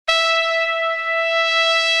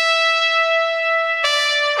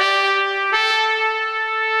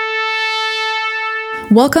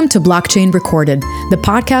Welcome to Blockchain Recorded, the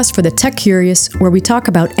podcast for the tech curious, where we talk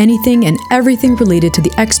about anything and everything related to the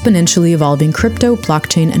exponentially evolving crypto,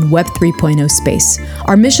 blockchain, and Web 3.0 space.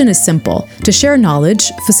 Our mission is simple: to share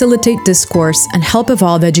knowledge, facilitate discourse, and help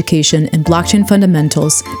evolve education in blockchain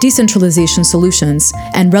fundamentals, decentralization solutions,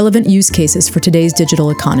 and relevant use cases for today's digital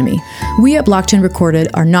economy. We at Blockchain Recorded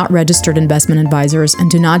are not registered investment advisors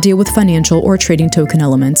and do not deal with financial or trading token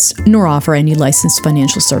elements, nor offer any licensed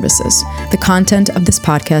financial services. The content of this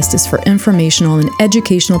podcast is for informational and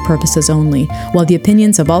educational purposes only, while the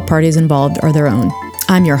opinions of all parties involved are their own.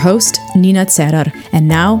 I'm your host, Nina Tserar, and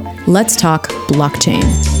now let's talk blockchain.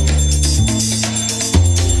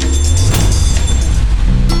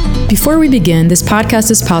 Before we begin, this podcast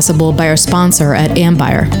is possible by our sponsor at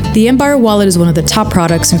Ambire. The Ambire wallet is one of the top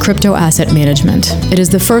products in crypto asset management. It is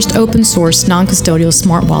the first open source, non-custodial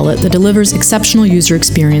smart wallet that delivers exceptional user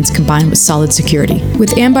experience combined with solid security.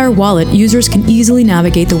 With Ambire Wallet, users can easily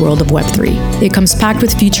navigate the world of Web3. It comes packed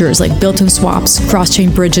with features like built-in swaps,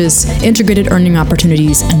 cross-chain bridges, integrated earning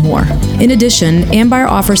opportunities, and more. In addition, Ambire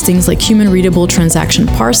offers things like human-readable transaction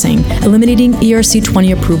parsing, eliminating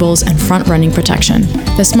ERC-20 approvals and front-running protection.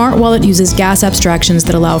 The smart wallet uses gas abstractions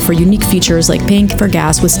that allow for unique features like paying for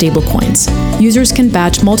gas with stablecoins. Users can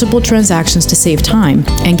batch multiple transactions to save time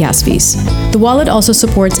and gas fees. The wallet also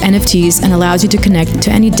supports NFTs and allows you to connect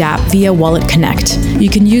to any dApp via Wallet Connect. You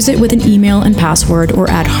can use it with an email and password or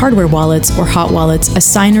add hardware wallets or hot wallets as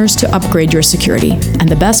signers to upgrade your security. And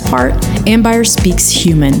the best part, Ambire speaks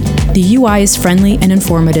human. The UI is friendly and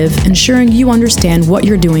informative, ensuring you understand what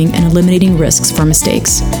you're doing and eliminating risks for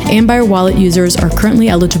mistakes. Ambire Wallet users are currently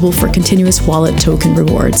eligible for continuous wallet token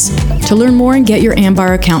rewards. To learn more and get your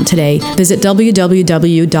Ambire account today, visit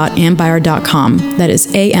www.ambire.com. That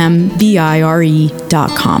is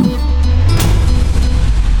AMBIRE.com.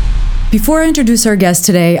 Before I introduce our guest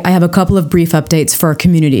today, I have a couple of brief updates for our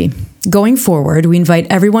community. Going forward, we invite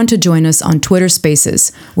everyone to join us on Twitter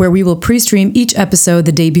Spaces, where we will pre-stream each episode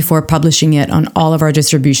the day before publishing it on all of our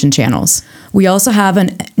distribution channels. We also have a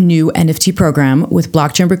new NFT program with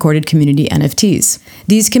Blockchain Recorded Community NFTs.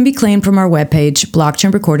 These can be claimed from our webpage,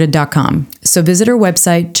 blockchainrecorded.com. So visit our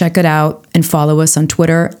website, check it out, and follow us on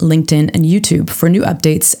Twitter, LinkedIn, and YouTube for new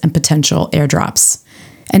updates and potential airdrops.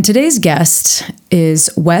 And today's guest is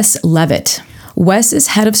Wes Levitt. Wes is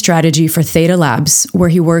head of strategy for Theta Labs, where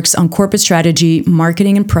he works on corporate strategy,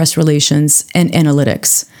 marketing and press relations, and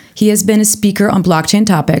analytics. He has been a speaker on blockchain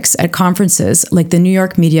topics at conferences like the New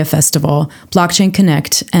York Media Festival, Blockchain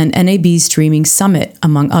Connect, and NAB Streaming Summit,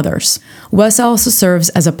 among others. Wes also serves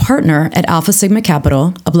as a partner at Alpha Sigma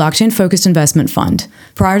Capital, a blockchain-focused investment fund.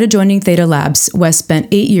 Prior to joining Theta Labs, Wes spent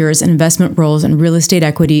 8 years in investment roles in real estate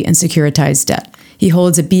equity and securitized debt. He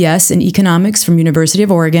holds a BS in economics from University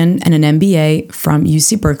of Oregon and an MBA from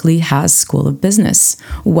UC Berkeley Haas School of Business.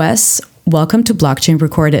 Wes, welcome to Blockchain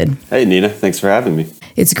Recorded. Hey, Nina. Thanks for having me.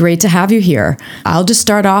 It's great to have you here. I'll just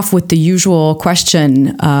start off with the usual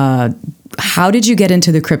question. How did you get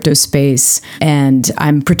into the crypto space? And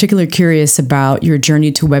I'm particularly curious about your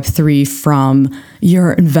journey to Web3 from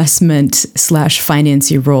your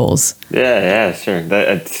investment/financier roles. Yeah, sure.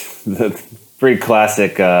 That's pretty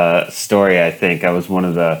classic story, I think. I was one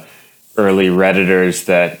of the early Redditors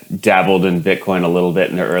that dabbled in Bitcoin a little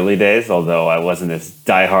bit in the early days, although I wasn't as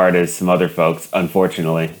diehard as some other folks,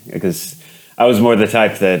 unfortunately, because I was more the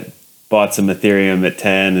type that bought some Ethereum at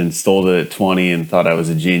 10 and stole it at 20 and thought I was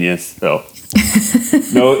a genius. So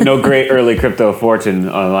no great early crypto fortune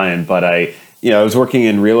online, but I was working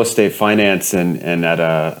in real estate finance and at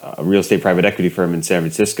a real estate private equity firm in San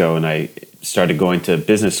Francisco, and I started going to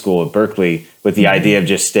business school at Berkeley with the idea of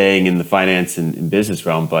just staying in the finance and business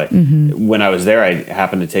realm. But when I was there, I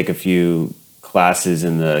happened to take a few classes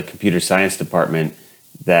in the computer science department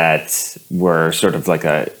that were sort of like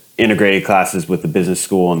integrated classes with the business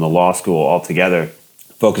school and the law school all together,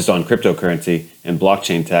 focused on cryptocurrency and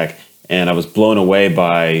blockchain tech. And I was blown away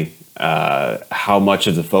by how much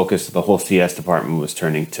of the focus of the whole CS department was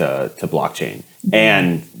turning to blockchain.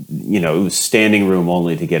 And, it was standing room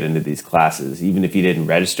only to get into these classes. Even if you didn't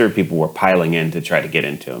register, people were piling in to try to get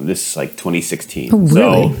into them. This is like 2016. Oh, really?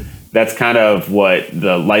 So that's kind of what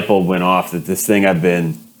the light bulb went off, that this thing I've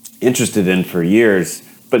been interested in for years,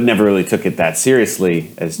 but never really took it that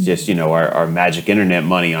seriously as just, our magic internet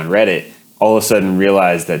money on Reddit. All of a sudden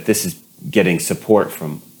realized that this is getting support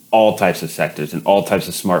from all types of sectors, and all types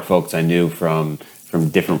of smart folks I knew from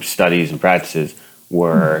different studies and practices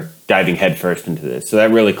were diving headfirst into this. So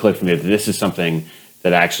that really clicked for me that this is something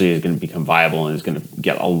that actually is going to become viable and is going to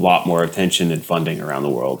get a lot more attention and funding around the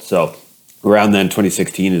world. So around then,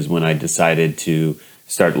 2016 is when I decided to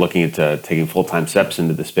start looking into taking full-time steps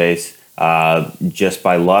into the space. just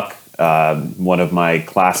by luck. One of my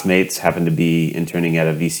classmates happened to be interning at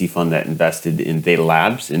a VC fund that invested in Theta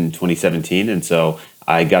Labs in 2017. And so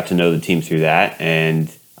I got to know the team through that and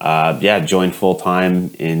joined full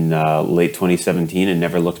time in late 2017 and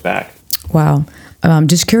never looked back. Wow.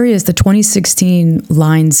 Just curious, the 2016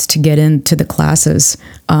 lines to get into the classes,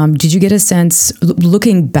 did you get a sense,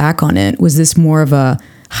 looking back on it, was this more of a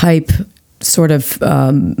hype sort of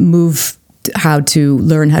move how to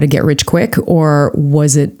learn how to get rich quick, or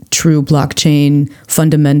was it true blockchain,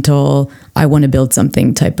 fundamental, I want to build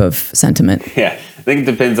something type of sentiment? Yeah, I think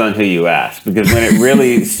it depends on who you ask, because when it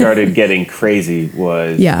really started getting crazy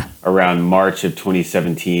was around March of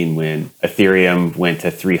 2017 when Ethereum went to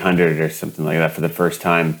 300 or something like that for the first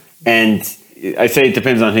time. And I say it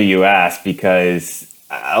depends on who you ask because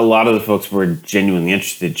a lot of the folks were genuinely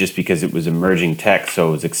interested just because it was emerging tech, so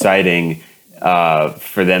it was exciting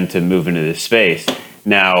for them to move into this space.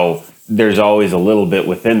 Now, there's always a little bit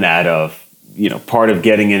within that of, part of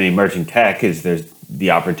getting in emerging tech is there's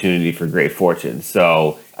the opportunity for great fortune.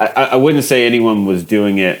 So I wouldn't say anyone was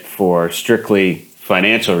doing it for strictly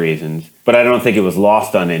financial reasons, but I don't think it was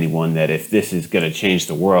lost on anyone that if this is going to change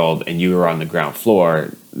the world and you were on the ground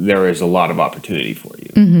floor, there is a lot of opportunity for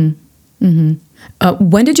you. Mm-hmm. Mm-hmm.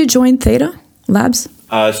 When did you join Theta Labs?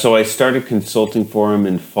 So I started consulting for him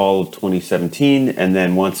in fall of 2017, and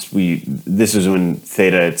then this is when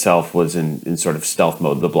Theta itself was in sort of stealth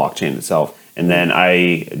mode, the blockchain itself. And then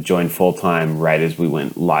I joined full-time right as we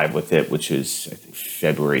went live with it, which is, I think,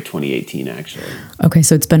 February 2018, actually. Okay,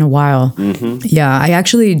 so it's been a while. Mm-hmm. Yeah, I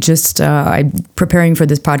actually just, preparing for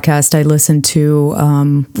this podcast, I listened to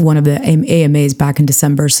one of the AMAs back in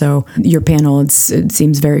December. So your panel, it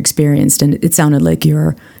seems very experienced, and it sounded like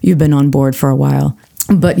you've been on board for a while.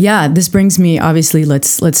 But yeah, this brings me, obviously,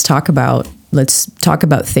 let's talk about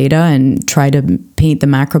Theta and try to paint the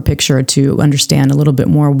macro picture to understand a little bit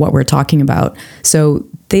more what we're talking about. So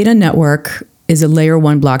Theta Network is a layer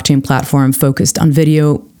 1 blockchain platform focused on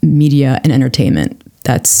video, media, and entertainment.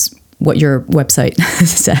 That's what your website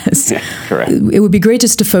says. Yeah, correct. It would be great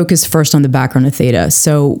just to focus first on the background of Theta.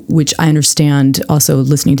 So, which I understand also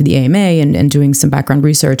listening to the AMA and doing some background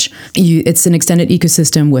research, it's an extended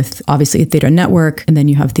ecosystem with obviously a Theta Network, and then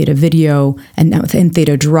you have Theta Video and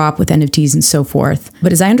Theta Drop with NFTs and so forth.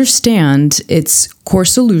 But as I understand, its core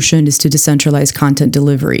solution is to decentralize content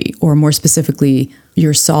delivery, or more specifically,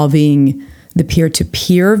 you're solving the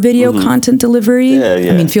peer-to-peer video content delivery.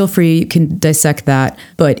 Yeah. I mean, feel free, you can dissect that.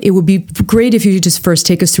 But it would be great if you could just first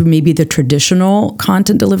take us through maybe the traditional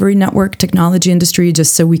content delivery network technology industry,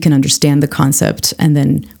 just so we can understand the concept, and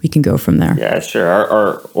then we can go from there. Yeah, sure.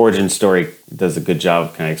 Our origin story does a good job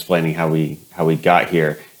of kind of explaining how we got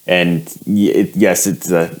here. And yes, it's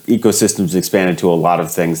ecosystems expanded to a lot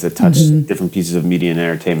of things that touch different pieces of media and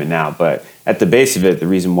entertainment now. But at the base of it, the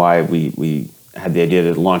reason why we had the idea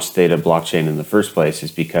to launch Theta blockchain in the first place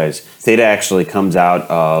is because Theta actually comes out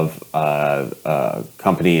of a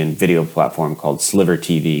company and video platform called Sliver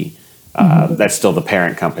TV. That's still the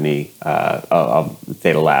parent company of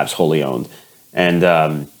Theta Labs, wholly owned.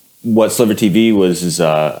 And what Sliver TV was is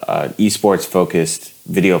an esports focused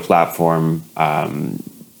video platform.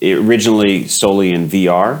 It originally solely in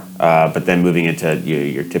VR, but then moving into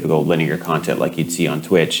your typical linear content like you'd see on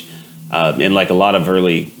Twitch. And like a lot of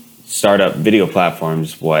early startup video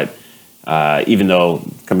platforms, even though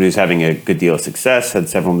the company was having a good deal of success, had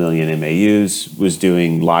several million MAUs, was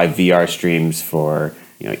doing live VR streams for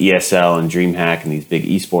ESL and DreamHack and these big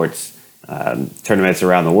esports tournaments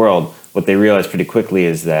around the world. What they realized pretty quickly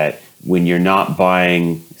is that when you're not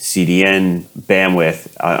buying CDN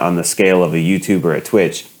bandwidth on the scale of a YouTube or a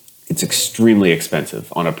Twitch, it's extremely expensive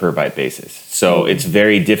on a per byte basis. So it's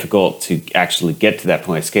very difficult to actually get to that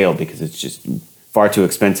point of scale because it's just far too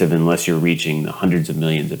expensive unless you're reaching the hundreds of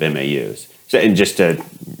millions of MAUs. So, and just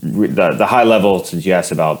the high level, since you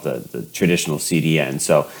asked about the traditional CDN.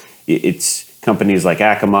 So it's companies like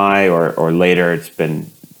Akamai or later it's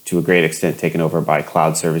been to a great extent taken over by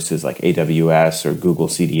cloud services like AWS or Google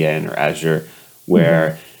CDN or Azure,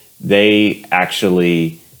 where they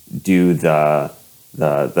actually do the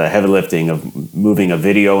heavy lifting of moving a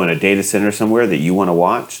video in a data center somewhere that you want to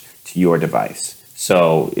watch to your device.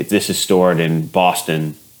 So if this is stored in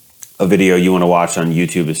Boston, a video you want to watch on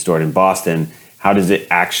YouTube is stored in Boston, how does it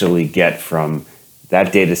actually get from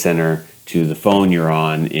that data center to the phone you're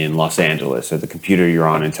on in Los Angeles or the computer you're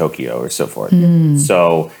on in Tokyo or so forth?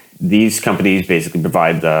 So these companies basically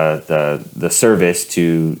provide the service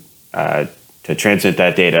to transmit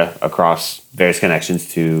that data across various connections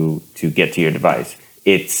to get to your device.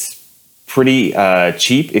 It's pretty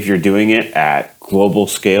cheap if you're doing it at global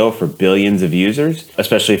scale for billions of users,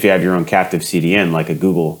 especially if you have your own captive CDN like a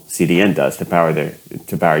Google CDN does to power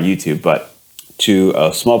YouTube. But to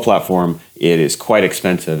a small platform, it is quite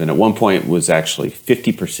expensive, and at one point was actually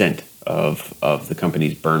 50% of the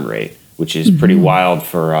company's burn rate, which is pretty wild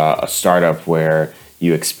for a startup where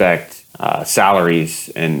you expect salaries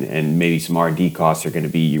and maybe some R&D costs are going to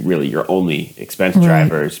be really your only expense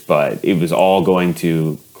drivers, but it was all going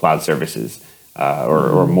to cloud services,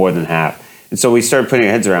 or more than half. And so we started putting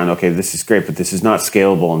our heads around, okay, this is great, but this is not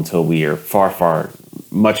scalable until we are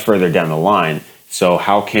much further down the line. So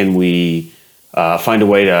how can we find a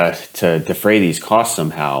way to defray these costs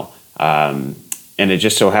somehow? And it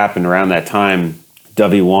just so happened around that time,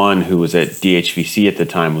 W1, who was at DHVC at the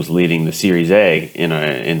time, was leading the Series A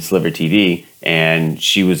in Sliver TV, and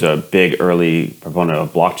she was a big early proponent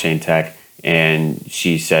of blockchain tech. And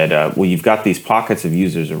she said, well, you've got these pockets of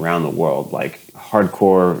users around the world, like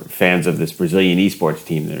hardcore fans of this Brazilian esports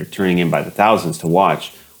team that are turning in by the thousands to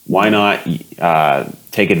watch. Why not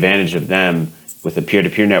take advantage of them with a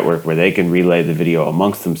peer-to-peer network where they can relay the video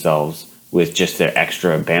amongst themselves with just the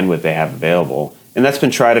extra bandwidth they have available? And that's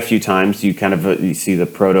been tried a few times. You see the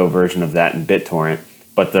proto version of that in BitTorrent.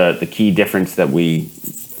 But the key difference that we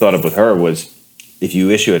thought of with her was if you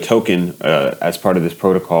issue a token as part of this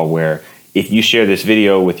protocol where if you share this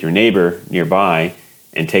video with your neighbor nearby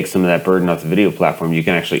and take some of that burden off the video platform, you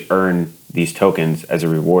can actually earn these tokens as a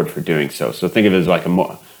reward for doing so. So think of it as like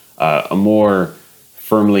a more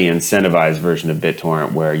firmly incentivized version of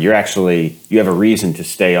BitTorrent where you have a reason to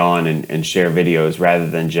stay on and share videos rather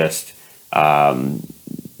than just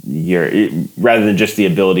the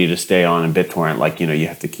ability to stay on in BitTorrent, like, you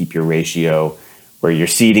have to keep your ratio where you're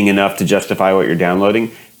seeding enough to justify what you're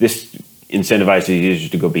downloading. This incentivizes users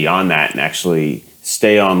to go beyond that and actually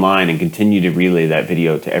stay online and continue to relay that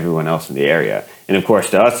video to everyone else in the area. And of course,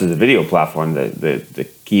 to us as a video platform, the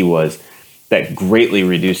key was that greatly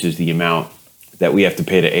reduces the amount that we have to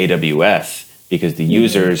pay to AWS because the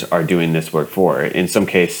users are doing this work for it. In some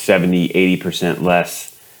case, 70, 80%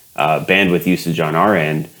 less bandwidth usage on our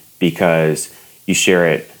end because you share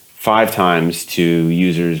it 5 times to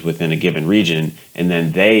users within a given region, and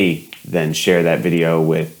then they share that video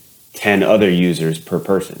with 10 other users per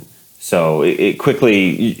person. So it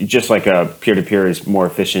quickly, just like a peer-to-peer is more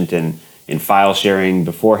efficient in file sharing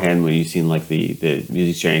beforehand when you've seen like the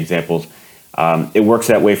music sharing examples, it works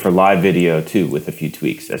that way for live video too with a few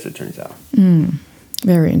tweaks, as it turns out.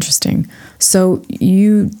 Very interesting. So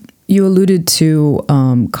you alluded to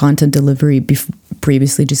content delivery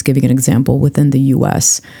previously, just giving an example within the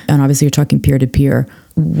US, and obviously you're talking peer-to-peer.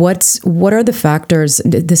 What are the factors?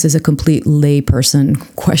 This is a complete layperson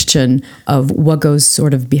question of what goes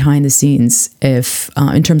sort of behind the scenes. If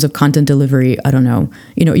in terms of content delivery, I don't know.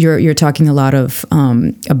 You're talking a lot of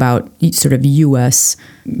about sort of US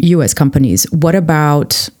companies. What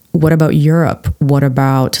about Europe? What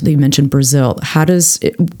about, you mentioned Brazil?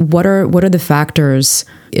 What are the factors?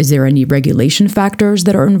 Is there any regulation factors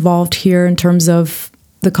that are involved here in terms of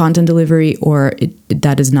the content delivery, or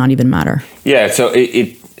that does not even matter? Yeah, so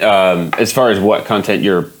as far as what content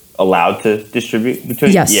you're allowed to distribute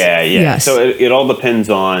between? Yes. Yeah. Yes. So it all depends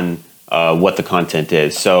on what the content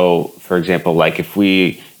is. So, for example, like if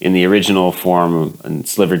we, in the original form in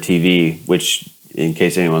Sliver TV, which in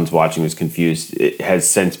case anyone's watching was confused, it has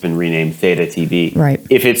since been renamed Theta TV. Right.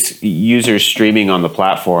 If it's users streaming on the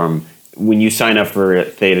platform, when you sign up for a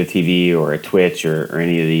Theta TV or a Twitch or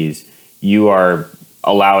any of these, you are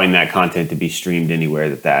allowing that content to be streamed anywhere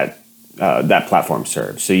that platform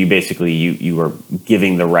serves. So you basically, you are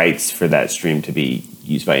giving the rights for that stream to be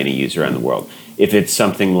used by any user around the world. If it's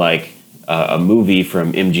something like a movie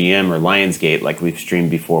from MGM or Lionsgate, like we've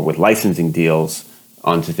streamed before with licensing deals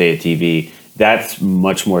onto Theta TV, that's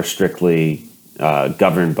much more strictly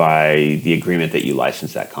governed by the agreement that you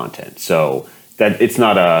license that content. So that it's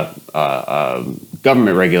not a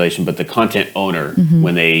government regulation, but the content owner,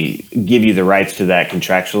 when they give you the rights to that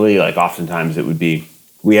contractually, like oftentimes it would be,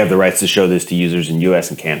 we have the rights to show this to users in US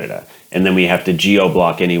and Canada. And then we have to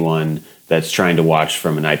geo-block anyone that's trying to watch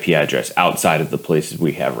from an IP address outside of the places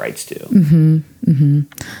we have rights to.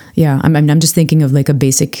 Yeah, I'm just thinking of like a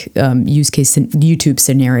basic use case YouTube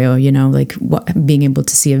scenario, like being able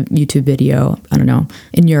to see a YouTube video, I don't know,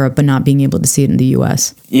 in Europe, but not being able to see it in the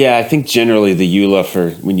US. Yeah, I think generally the EULA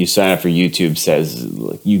for when you sign up for YouTube says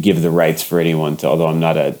you give the rights for anyone to, although I'm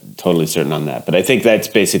not totally certain on that. But I think that's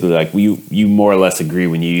basically like you more or less agree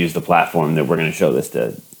when you use the platform that we're going to show this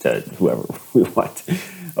to whoever we want.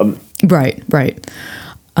 Right.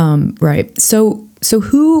 So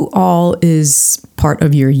who all is part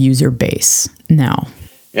of your user base now?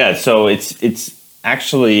 Yeah, so it's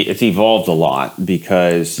Actually, it's evolved a lot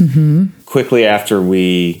because quickly after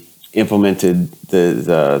we implemented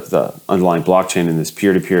the underlying blockchain in this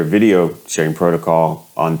peer-to-peer video sharing protocol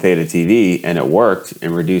on Theta TV, and it worked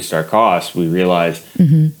and reduced our costs, we realized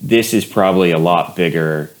this is probably a lot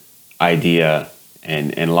bigger idea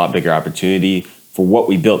and a lot bigger opportunity for what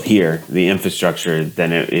we built here, the infrastructure,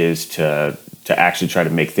 than it is to actually try to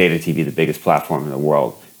make Theta TV the biggest platform in the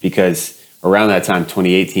world. Because around that time,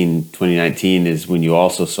 2018, 2019, is when you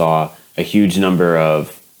also saw a huge number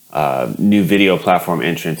of new video platform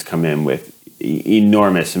entrants come in with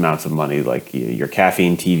enormous amounts of money. Like your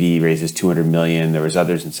Caffeine TV raises $200 million. There was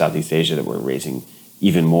others in Southeast Asia that were raising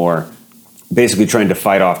even more, basically trying to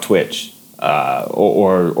fight off Twitch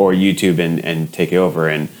or YouTube and take it over.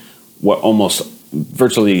 And what almost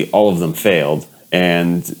virtually all of them failed.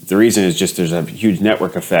 And the reason is just there's a huge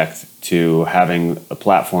network effect to having a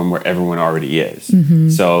platform where everyone already is.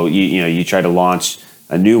 So you try to launch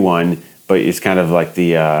a new one, but it's kind of like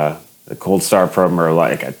the cold start problem, or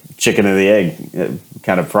like a chicken and the egg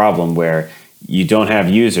kind of problem, where you don't have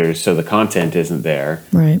users, so the content isn't there.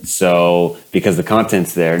 Right. So because the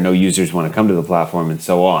content's there, no users want to come to the platform, and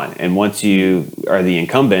so on. And once you are the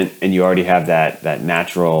incumbent and you already have that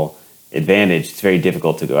natural advantage, it's very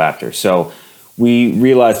difficult to go after. So we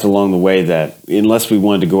realized along the way that unless we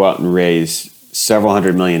wanted to go out and raise several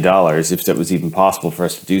 $100 million, if that was even possible for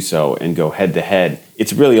us to do so, and go head to head,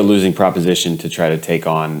 it's really a losing proposition to try to take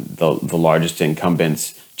on the largest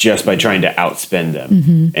incumbents just by trying to outspend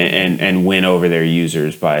them and win over their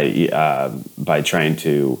users by trying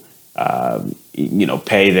to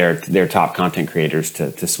pay their top content creators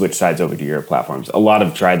to switch sides over to your platforms. A lot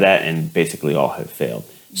have tried that, and basically all have failed.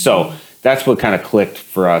 So that's what kind of clicked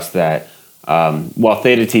for us, that while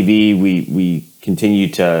Theta TV, we continue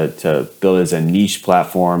to build as a niche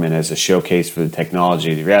platform and as a showcase for the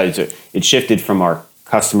technology. The reality is it shifted from our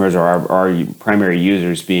customers or our primary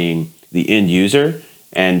users being the end user,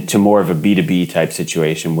 and to more of a B2B type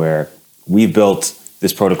situation where we've built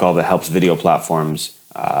this protocol that helps video platforms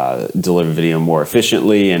deliver video more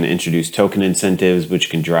efficiently and introduce token incentives, which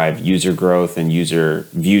can drive user growth and user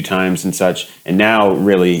view times and such. And now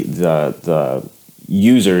really the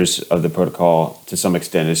users of the protocol to some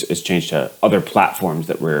extent is changed to other platforms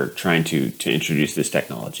that we're trying to introduce this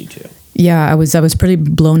technology to. Yeah, I was pretty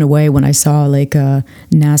blown away when I saw like a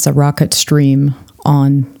NASA rocket stream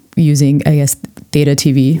on using, I guess, Theta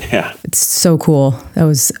TV. Yeah, it's so cool. That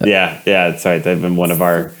was yeah. That's right. They've been one of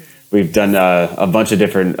our. We've done a bunch of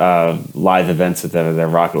different live events at their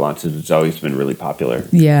rocket launches, which has always been really popular.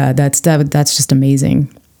 Yeah, that's just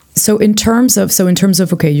amazing. So in terms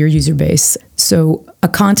of okay, your user base. So a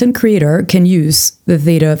content creator can use the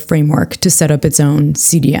Theta framework to set up its own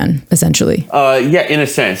CDN, essentially. Yeah, in a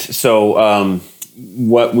sense. So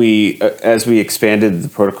as we expanded the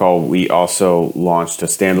protocol, we also launched a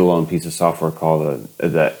standalone piece of software called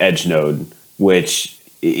the Edge Node, which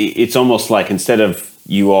it's almost like instead of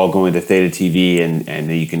you all going to Theta TV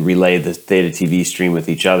and you can relay the Theta TV stream with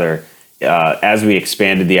each other. As we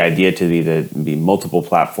expanded the idea to be multiple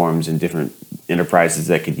platforms and different enterprises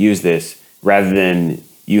that could use this, rather than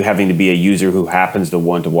you having to be a user who happens to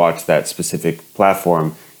want to watch that specific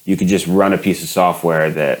platform, you could just run a piece of software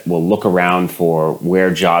that will look around for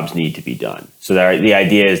where jobs need to be done. So the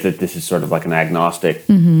idea is that this is sort of like an agnostic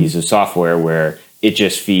piece of software where it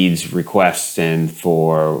just feeds requests and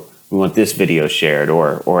we want this video shared,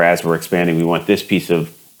 or as we're expanding, we want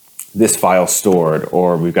this file stored,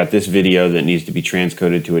 or we've got this video that needs to be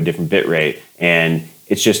transcoded to a different bit rate. And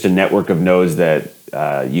it's just a network of nodes that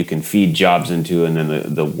you can feed jobs into, and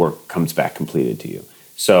then the work comes back completed to you.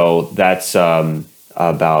 So that's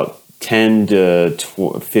about 10 to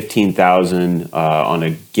 15,000 on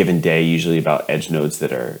a given day, usually about edge nodes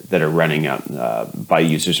that are running out by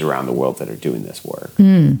users around the world that are doing this work.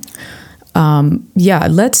 Yeah,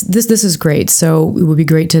 this is great. So it would be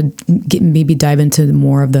great to maybe dive into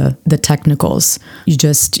more of the technicals. You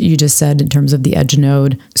just said in terms of the edge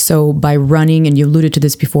node. So by running, and you alluded to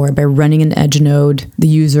this before, by running an edge node, the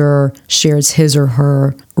user shares his or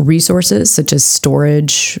her resources such as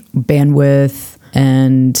storage, bandwidth,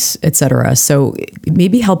 and etc. So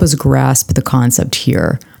maybe help us grasp the concept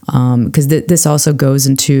here. Because this also goes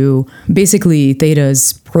into basically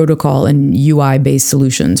Theta's protocol and UI-based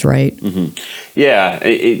solutions, right? Mm-hmm. Yeah,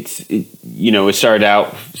 it started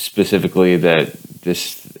out specifically that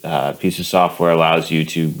this piece of software allows you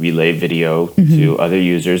to relay video to other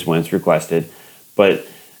users when it's requested, but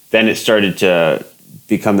then it started to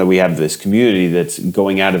become that we have this community that's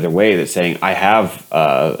going out of their way that's saying, I have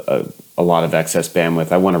a lot of excess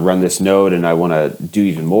bandwidth. I want to run this node and I want to do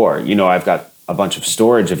even more. I've got a bunch of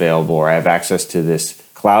storage available, or I have access to this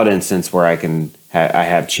cloud instance where I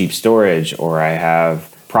have cheap storage, or I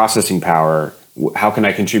have processing power. How can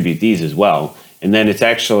I contribute these as well? And then it's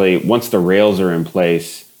actually, once the rails are in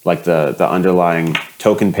place, like the underlying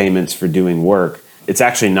token payments for doing work, it's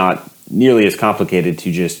actually not nearly as complicated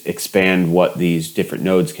to just expand what these different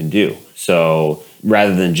nodes can do. So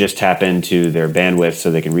rather than just tap into their bandwidth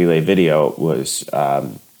so they can relay video,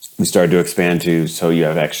 we started to expand to, so you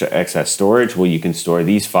have excess storage. Well, you can store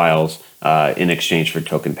these files in exchange for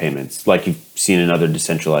token payments, like you've seen in other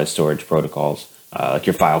decentralized storage protocols, like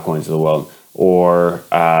your Filecoins of the world, or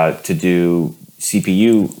to do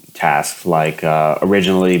CPU tasks, like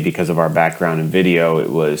originally, because of our background in video, it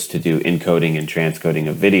was to do encoding and transcoding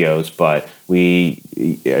of videos, but we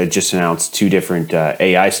just announced 2 different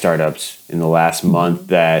AI startups in the last month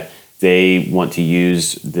that they want to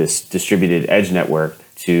use this distributed edge network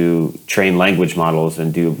to train language models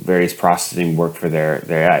and do various processing work for their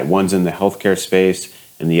AI. One's in the healthcare space,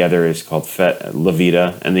 and the other is called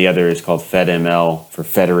Levita, and the other is called FedML, for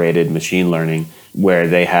federated machine learning, where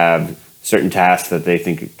they have certain tasks that they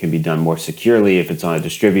think can be done more securely if it's on a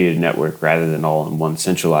distributed network rather than all in one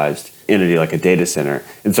centralized entity like a data center.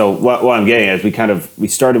 And so what I'm getting at is we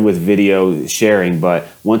started with video sharing, but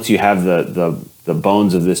once you have the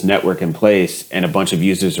bones of this network in place and a bunch of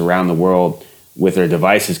users around the world with their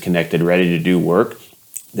devices connected, ready to do work,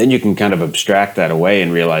 then you can kind of abstract that away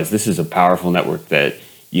and realize this is a powerful network that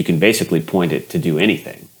you can basically point it to do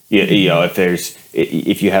anything. You know,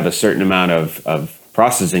 if you have a certain amount of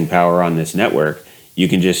processing power on this network, you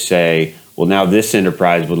can just say, well, now this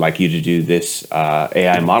enterprise would like you to do this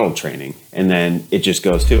AI model training, and then it just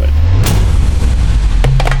goes to it.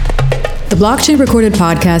 The Blockchain Recorded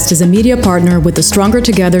podcast is a media partner with the Stronger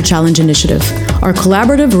Together Challenge Initiative. Our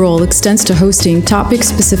collaborative role extends to hosting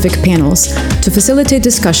topic-specific panels to facilitate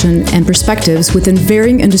discussion and perspectives within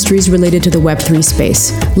varying industries related to the Web3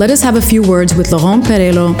 space. Let us have a few words with Laurent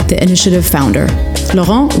Perello, the initiative founder.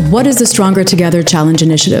 Laurent, what is the Stronger Together Challenge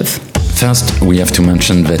Initiative? First, we have to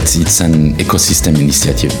mention that it's an ecosystem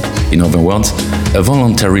initiative. In other words, a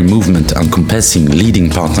voluntary movement encompassing leading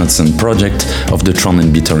partners and projects of the Tron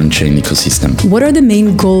and BitTorrent chain ecosystem. What are the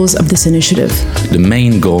main goals of this initiative? The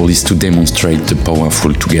main goal is to demonstrate the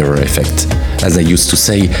powerful together effect. As I used to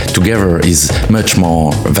say, together is much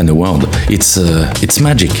more than a word. It's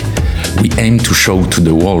magic. We aim to show to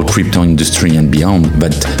the whole crypto industry and beyond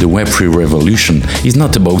that the Web3 revolution is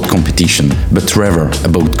not about competition, but rather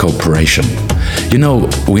about cooperation. You know,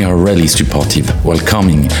 we are really supportive,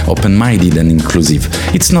 welcoming, open-minded and inclusive.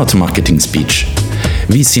 It's not a marketing speech.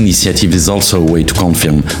 This initiative is also a way to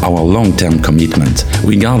confirm our long-term commitment,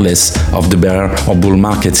 regardless of the bear or bull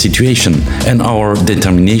market situation, and our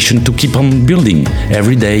determination to keep on building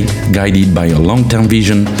every day, guided by a long-term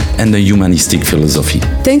vision and a humanistic philosophy.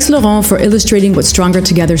 Thanks, Laurent, for illustrating what Stronger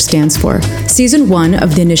Together stands for. Season 1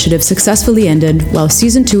 of the initiative successfully ended, while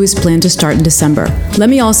Season 2 is planned to start in December. Let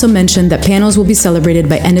me also mention that panels will be celebrated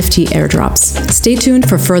by NFT airdrops. Stay tuned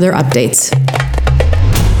for further updates.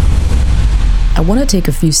 I want to take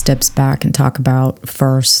a few steps back and talk about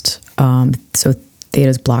first, so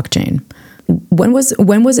Theta's blockchain. When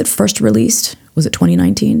was it first released? Was it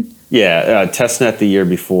 2019? Yeah, testnet the year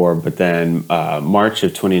before, but then March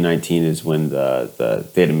of 2019 is when the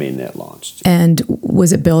Theta mainnet launched. And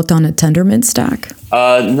was it built on a Tendermint stack?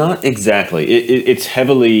 Not exactly. It's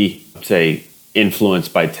heavily, say,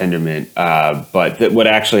 influenced by Tendermint, but what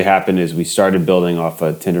actually happened is we started building off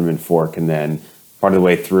a Tendermint fork, and then part of the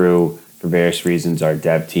way through, for various reasons, our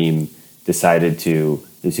dev team decided to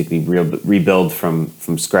basically rebuild from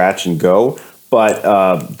scratch and go.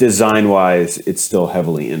 But design-wise, it's still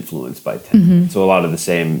heavily influenced by Tendermint. Mm-hmm. So a lot of the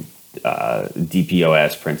same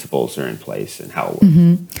DPoS principles are in place and how it works.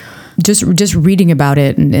 Mm-hmm. Just reading about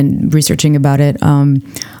it and researching about it,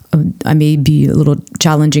 I may be a little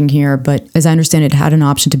challenging here, but as I understand it, had an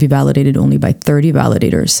option to be validated only by 30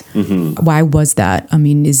 validators. Mm-hmm. Why was that? I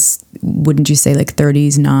mean, wouldn't you say like 30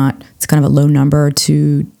 is not, it's kind of a low number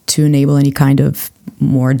to enable any kind of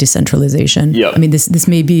more decentralization? Yep. I mean, this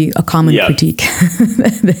may be a common critique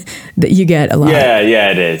that you get a lot. Yeah,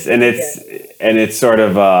 it is. And it's sort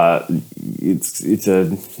of it's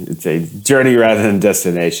a journey rather than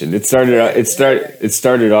destination. It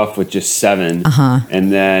started off with just 7,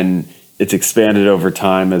 and then it's expanded over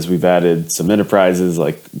time as we've added some enterprises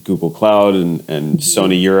like Google Cloud and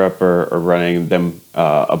Sony Europe are running them.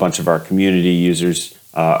 A bunch of our community users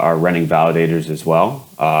are running validators as well.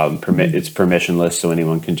 It's permissionless, so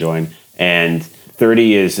anyone can join. And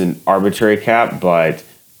 30 is an arbitrary cap, but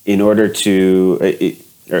in order to,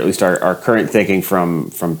 or at least our current thinking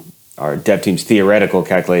from our dev team's theoretical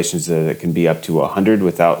calculations that it can be up to 100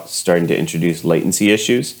 without starting to introduce latency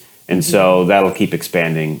issues. And so that'll keep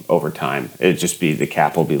expanding over time. It'll just be the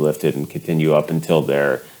cap will be lifted and continue up until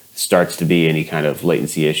there starts to be any kind of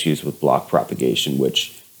latency issues with block propagation,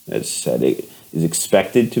 which, as said, is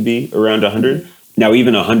expected to be around 100. Now,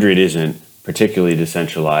 even 100 isn't particularly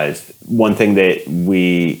decentralized. One thing that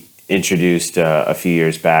we introduced a few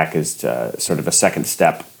years back is sort of a second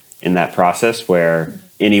step in that process where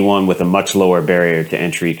anyone with a much lower barrier to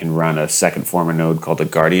entry can run a second former node called a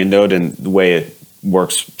guardian node. And the way it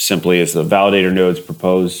works simply is the validator nodes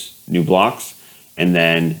propose new blocks, and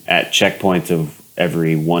then at checkpoints of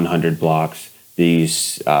every 100 blocks,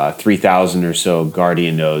 these 3,000 or so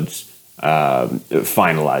guardian nodes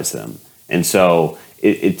finalize them. And so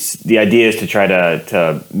it's the idea is to try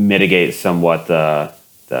to mitigate somewhat the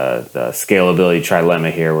scalability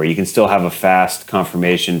trilemma here, where you can still have a fast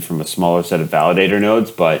confirmation from a smaller set of validator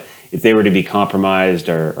nodes, but if they were to be compromised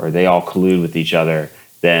or they all collude with each other,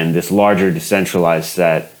 then this larger decentralized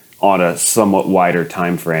set on a somewhat wider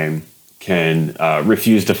time frame can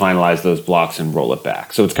refuse to finalize those blocks and roll it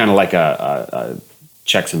back. So it's kind of like a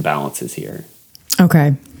checks and balances here.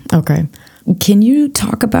 Okay. Can you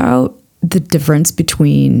talk about the difference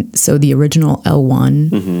between the original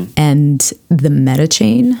L1 and the meta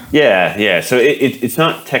chain? Yeah. So it's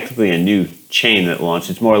not technically a new chain that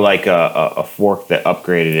launched. It's more like a fork that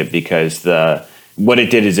upgraded it, because what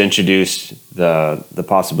it did is introduce the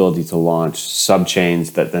possibility to launch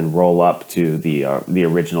subchains that then roll up to the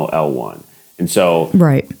original L1. And so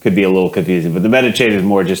it could be a little confusing, but the meta chain is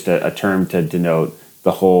more just a term to denote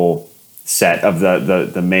the whole set of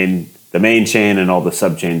the main chain and all the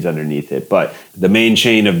subchains underneath it. But the main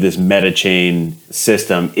chain of this meta chain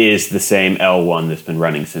system is the same L1 that's been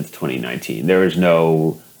running since 2019. There is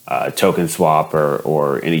no token swap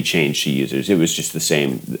or any change to users. It was just the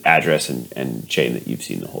same address and chain that you've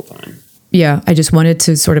seen the whole time. Yeah, I just wanted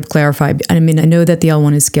to sort of clarify. I mean, I know that the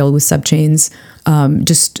L1 is scaled with subchains.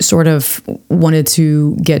 Just sort of wanted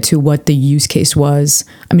to get to what the use case was.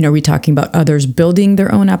 I mean, are we talking about others building their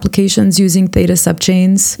own applications using Theta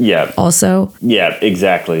subchains? Yeah. Also? Yeah,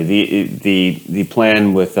 exactly. The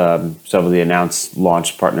plan with some of the announced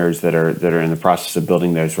launch partners that are in the process of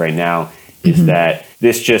building those right now is that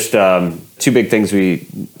this just two big things we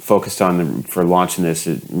focused on for launching this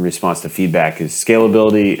in response to feedback is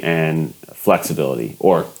scalability and flexibility,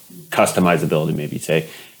 or customizability, maybe say.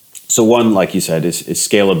 So one, like you said, is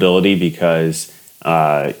scalability, because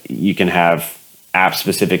you can have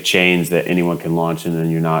app-specific chains that anyone can launch, and then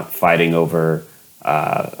you're not fighting over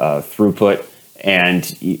throughput.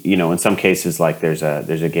 And in some cases, like there's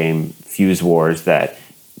a game, Fuse Wars, that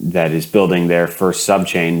is building their first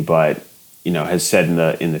subchain, but has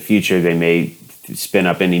said in the future they may spin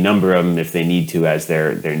up any number of them if they need to as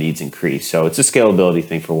their needs increase. So it's a scalability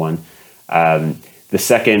thing for one. The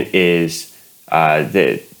second is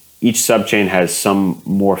that each subchain has some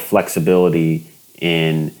more flexibility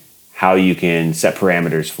in how you can set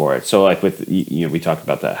parameters for it. So like with, we talked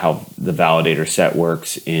about that, how the validator set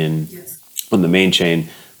works on the main chain.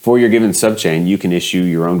 For your given subchain, you can issue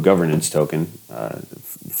your own governance token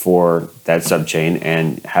for that subchain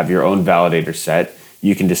and have your own validator set.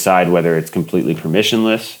 You can decide whether it's completely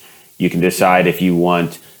permissionless. You can decide if you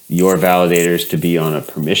want your validators to be on a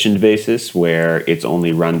permissioned basis where it's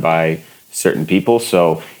only run by certain people.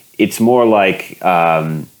 So it's more like,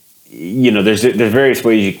 there's various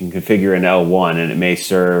ways you can configure an L1, and it may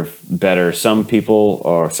serve better some people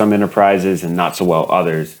or some enterprises and not so well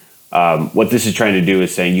others. What this is trying to do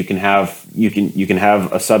is saying you can have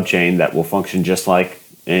a subchain that will function just like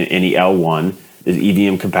any L1, is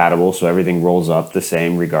EVM compatible, so everything rolls up the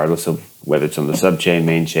same regardless of whether it's on the subchain,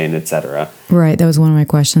 main chain, etc. Right, that was one of my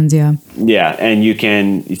questions. Yeah, and you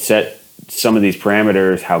can set some of these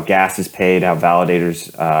parameters, how gas is paid, how the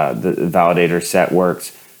validator set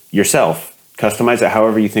works yourself. Customize it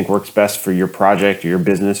however you think works best for your project or your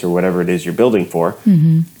business or whatever it is you're building for.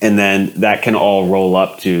 And then that can all roll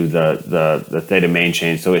up to the Theta main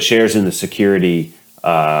chain. So it shares in the security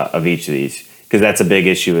of each of these, because that's a big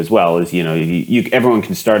issue as well, is, everyone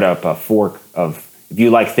can start up a fork of, if you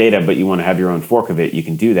like Theta but you want to have your own fork of it, you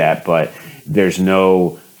can do that, but there's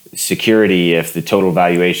no security if the total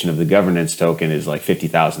valuation of the governance token is like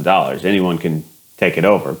 $50,000. Anyone can take it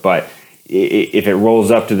over, but if it rolls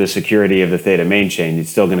up to the security of the Theta main chain, it's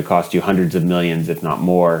still going to cost you hundreds of millions, if not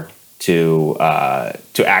more, to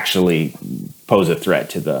actually pose a threat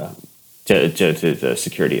to the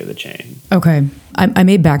security of the chain. Okay, I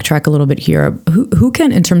may backtrack a little bit here. Who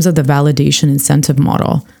can, in terms of the validation incentive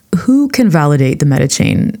model, who can validate the meta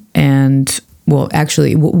chain? And well,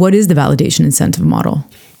 actually, what is the validation incentive model?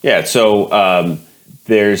 Yeah, so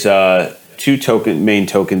there's two main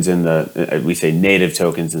tokens in the, we say native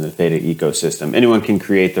tokens in the Theta ecosystem. Anyone can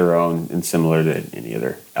create their own, and similar to any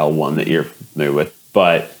other L1 that you're familiar with.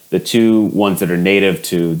 But the two ones that are native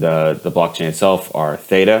to the blockchain itself are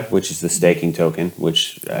Theta, which is the staking token,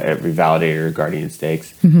 which every validator or guardian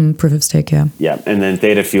stakes. Proof of stake, yeah. Yeah, and then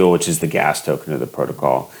Theta Fuel, which is the gas token of the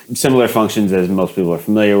protocol. Similar functions as most people are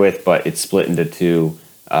familiar with, but it's split into two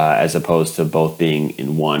as opposed to both being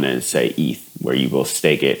in one as, say, ETH, where you will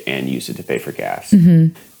stake it and use it to pay for gas.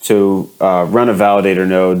 To run a validator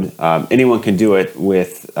node, anyone can do it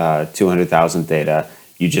with 200,000 Theta.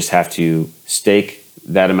 You just have to stake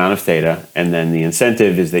that amount of Theta, and then the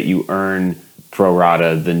incentive is that you earn pro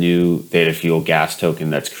rata the new Theta Fuel gas token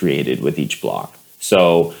that's created with each block.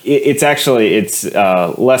 So it's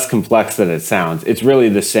less complex than it sounds. It's really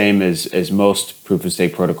the same as most proof of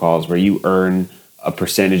stake protocols, where you earn a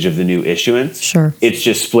percentage of the new issuance. Sure. It's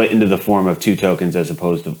just split into the form of two tokens as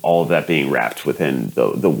opposed to all of that being wrapped within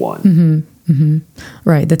the one.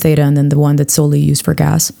 Right, the Theta, and then the one that's solely used for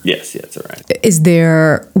gas. Yes, that's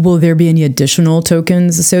right. Will there be any additional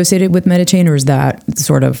tokens associated with Metachain, or is that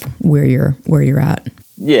sort of where you're at?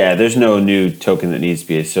 Yeah, there's no new token that needs to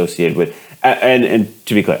be associated with, and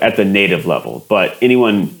to be clear, at the native level. But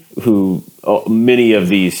anyone who, many of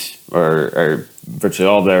these, or virtually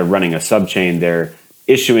all, they're running a subchain, they're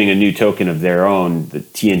issuing a new token of their own, the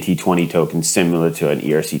TNT20 token, similar to an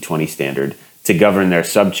ERC20 standard, to govern their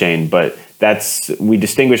subchain. But we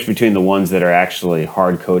distinguish between the ones that are actually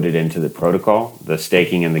hard-coded into the protocol, the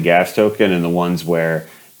staking and the gas token, and the ones where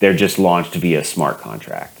they're just launched via smart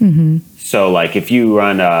contract. So like if you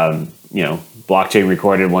run, Blockchain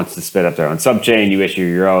Recorded wants to spit up their own subchain, you issue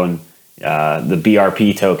your own, the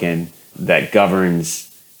BRP token that governs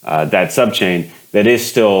that subchain, that is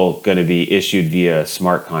still going to be issued via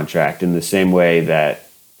smart contract in the same way that,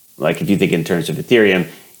 like if you think in terms of Ethereum,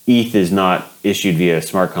 ETH is not issued via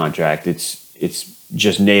smart contract. It's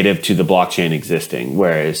just native to the blockchain existing.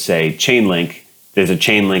 Whereas, say, Chainlink, there's a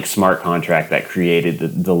Chainlink smart contract that created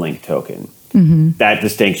the Link token. That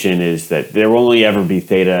distinction is that there will only ever be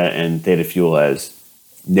Theta and Theta Fuel as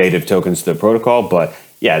native tokens to the protocol. But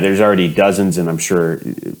yeah, there's already dozens, and I'm sure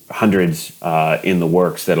hundreds in the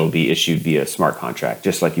works that'll be issued via smart contract,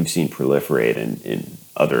 just like you've seen proliferate in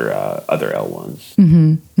other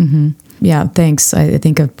L1s. Yeah, thanks. I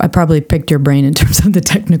think I probably picked your brain in terms of the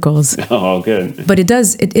technicals. Oh, good. But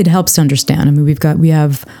it helps to understand. I mean, we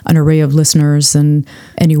have an array of listeners, and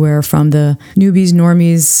anywhere from the newbies,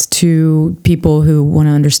 normies, to people who want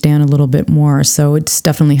to understand a little bit more. So it's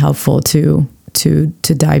definitely helpful to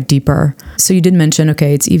dive deeper. So you did mention,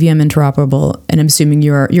 okay, it's EVM interoperable, and I'm assuming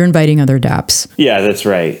you're inviting other dApps. Yeah, that's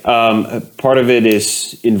right. Part of it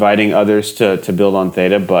is inviting others to build on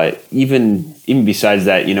Theta, but even besides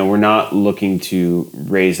that, we're not looking to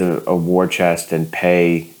raise a war chest and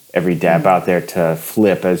pay every dApp out there to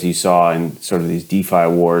flip, as you saw in sort of these DeFi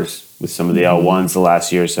wars with some of the L1s the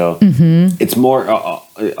last year or so. It's more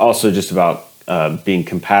also just about being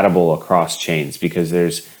compatible across chains, because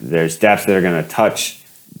there's dApps that are going to touch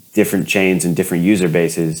different chains and different user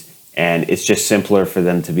bases, and it's just simpler for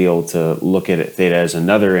them to be able to look at Theta as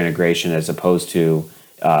another integration as opposed to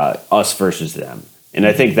us versus them. And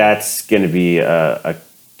I think that's going to be a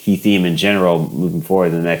key theme in general moving forward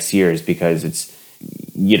in the next years, because it's,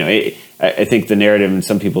 I think the narrative in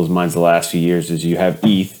some people's minds the last few years is you have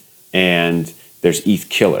ETH and there's ETH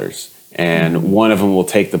killers. And one of them will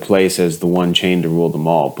take the place as the one chain to rule them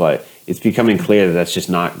all. But it's becoming clear that that's just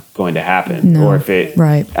not going to happen. No, or if it,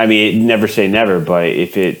 right. I mean, never say never, but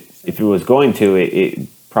if it was going to, it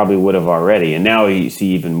probably would have already. And now you see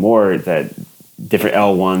even more that different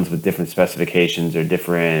L1s with different specifications or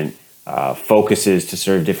different focuses to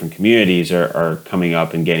serve different communities are coming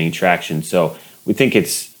up and gaining traction. So we think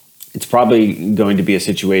it's probably going to be a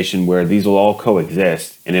situation where these will all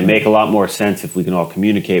coexist, and it make a lot more sense if we can all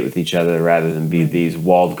communicate with each other rather than be these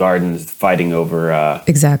walled gardens fighting over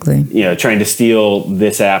exactly, trying to steal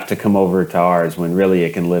this app to come over to ours when really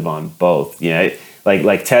it can live on both.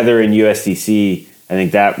 Like Tether and USDC, I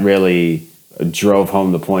think that really drove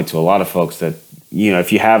home the point to a lot of folks that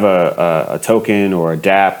if you have a token or a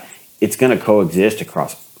dApp, it's going to coexist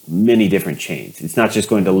across many different chains. It's not just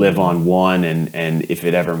going to live on one, and if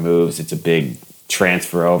it ever moves, it's a big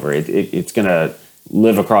transfer over. It's going to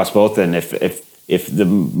live across both, and if the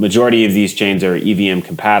majority of these chains are EVM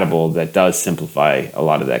compatible, that does simplify a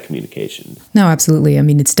lot of that communication. No, absolutely. I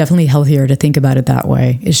mean, it's definitely healthier to think about it that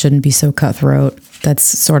way. It shouldn't be so cutthroat. That's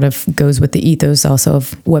sort of goes with the ethos also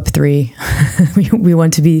of Web3. we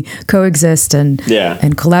want to be coexist and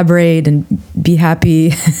collaborate and be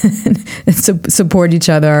happy and support each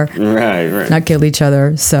other, right, not kill each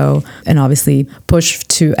other. So, and obviously push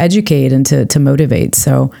to educate and to motivate.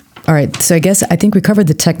 So, all right. So I think we covered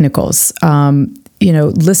the technicals.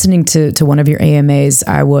 Listening to one of your AMAs,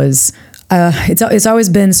 I was. It's always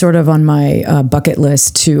been sort of on my bucket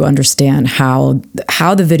list to understand how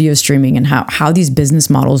the video streaming and how these business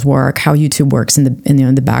models work, how YouTube works in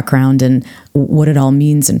the background, and what it all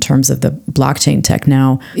means in terms of the blockchain tech.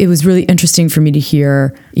 Now, it was really interesting for me to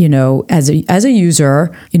hear, as a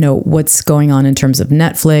user, what's going on in terms of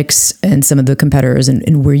Netflix and some of the competitors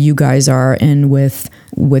and where you guys are in with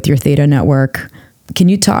your Theta network. Can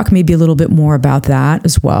you talk maybe a little bit more about that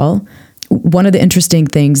as well? One of the interesting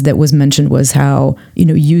things that was mentioned was how,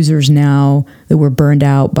 users now that were burned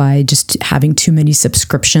out by just having too many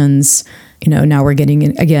subscriptions, now we're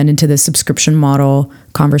getting again into the subscription model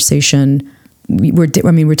conversation. We're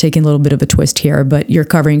taking a little bit of a twist here, but you're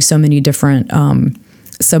covering so many different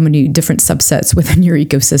subsets within your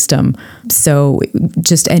ecosystem. So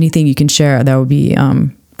just anything you can share, that would be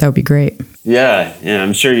great. Yeah.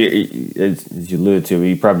 I'm sure as you alluded to,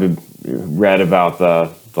 you probably read about the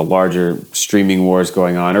larger streaming wars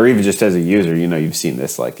going on, or even just as a user, you've seen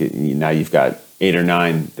this, now you've got 8 or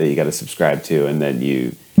 9 that you got to subscribe to, and then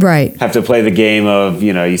you have to play the game of,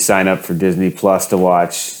 you sign up for Disney Plus to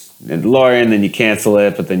watch Mandalorian, then you cancel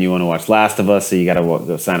it, but then you want to watch Last of Us, so you got to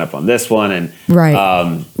go sign up on this one, and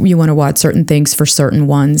you want to watch certain things for certain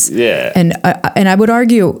ones. Yeah, and I would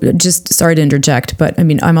argue, just sorry to interject, but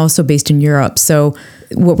I'm also based in Europe, so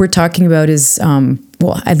what we're talking about is,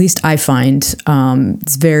 at least I find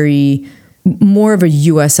it's very more of a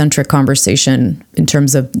US centric conversation in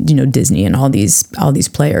terms of, Disney and all these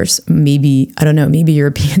players. Maybe, I don't know, maybe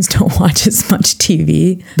Europeans don't watch as much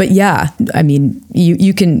TV, but yeah,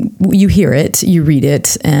 you hear it, you read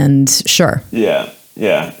it, and sure. Yeah.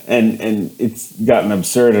 And it's gotten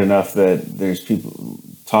absurd enough that there's people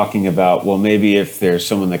talking about, well, maybe if there's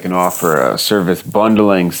someone that can offer a service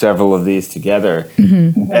bundling several of these together,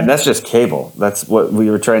 and that's just cable. That's what we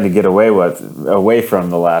were trying to get away from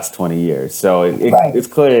the last 20 years. So it's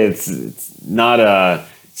clear it doesn't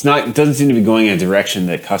seem to be going in a direction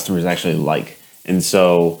that customers actually like. And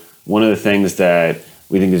so one of the things that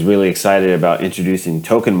we think is really excited about introducing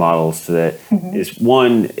token models to that is,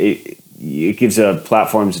 one, it gives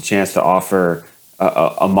platforms a chance to offer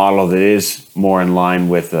a model that is more in line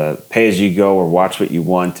with pay-as-you-go or watch what you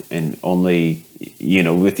want, and only,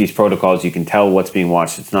 with these protocols, you can tell what's being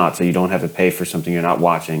watched, it's not, so you don't have to pay for something you're not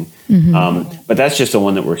watching. But that's just the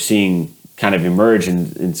one that we're seeing kind of emerge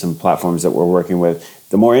in some platforms that we're working with.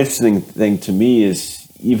 The more interesting thing to me is,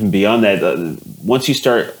 even beyond that, once you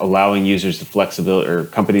start allowing users the flexibility, or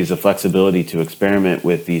companies the flexibility to experiment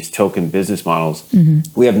with these token business models,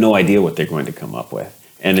 we have no idea what they're going to come up with.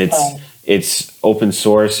 And it's open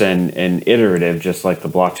source and iterative, just like the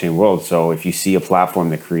blockchain world. So if you see a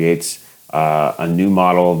platform that creates a new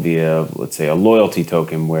model via, let's say, a loyalty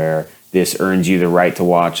token, where this earns you the right to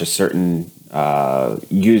watch a certain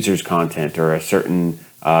user's content or a certain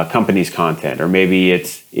company's content, or maybe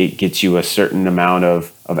it gets you a certain amount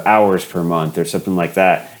of hours per month or something like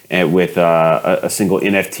that, and with a single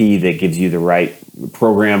NFT that gives you the right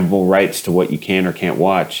programmable rights to what you can or can't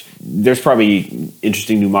watch. There's probably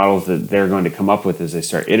interesting new models that they're going to come up with as they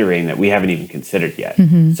start iterating that we haven't even considered yet.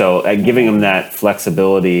 So giving them that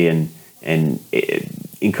flexibility and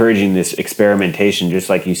encouraging this experimentation, just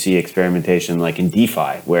like you see experimentation like in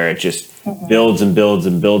DeFi, where it just builds and builds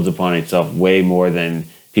and builds upon itself way more than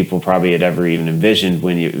people probably had ever even envisioned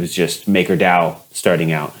when it was just MakerDAO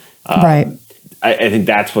starting out. I think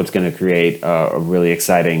that's what's going to create a really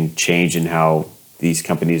exciting change in how these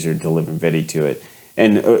companies are delivering video to it.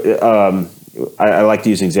 And I like to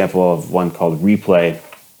use an example of one called Replay.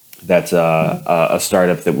 That's a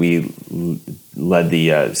startup that we led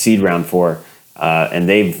the seed round for. And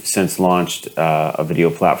they've since launched a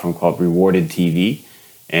video platform called Rewarded TV.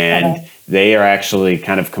 And they are actually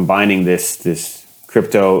kind of combining this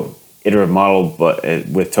crypto iterative model, but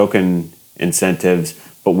with token incentives,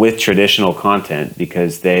 but with traditional content,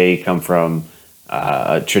 because they come from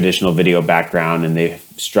a traditional video background and they've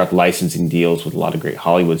struck licensing deals with a lot of great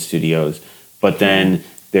Hollywood studios. But then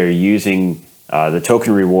they're using the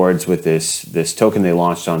token rewards with this token they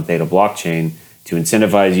launched on Theta blockchain to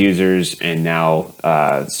incentivize users, and now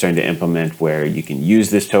starting to implement where you can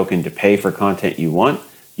use this token to pay for content you want.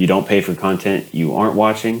 You don't pay for content you aren't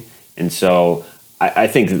watching. And so I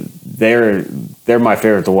think they're my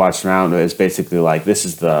favorite to watch around. Is basically like, this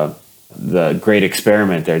is the the great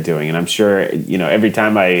experiment they're doing. And I'm sure, every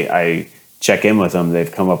time I check in with them,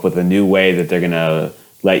 they've come up with a new way that they're going to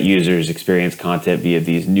let users experience content via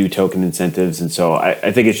these new token incentives. And so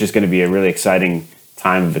I think it's just going to be a really exciting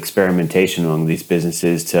time of experimentation among these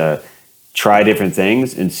businesses to try different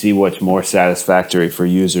things and see what's more satisfactory for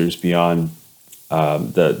users beyond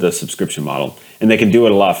the subscription model. And they can do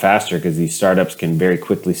it a lot faster because these startups can very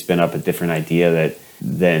quickly spin up a different idea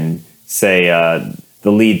than say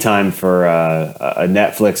the lead time for a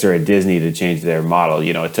Netflix or a Disney to change their model.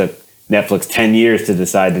 It took Netflix 10 years to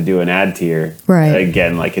decide to do an ad tier. Right.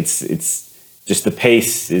 Again, like it's just the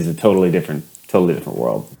pace is a totally different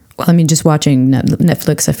world. Well, I mean, just watching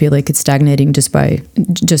Netflix, I feel like it's stagnating just by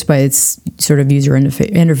its sort of user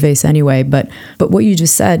interface anyway. But what you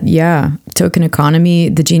just said, yeah, token economy,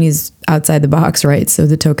 the genie's outside the box, right? So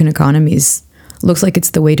the token economies looks like it's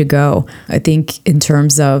the way to go. I think in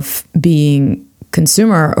terms of being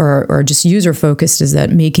consumer or just user focused, is that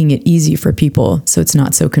making it easy for people so it's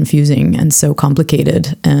not so confusing and so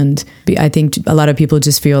complicated. And I think a lot of people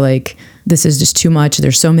just feel like this is just too much.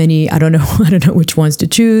 There's so many. I don't know which ones to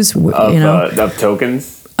choose. Of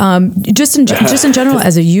tokens. Just in general,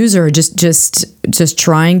 as a user, just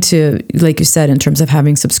trying to, like you said, in terms of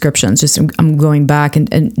having subscriptions. Just I'm going back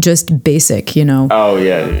and just basic. Oh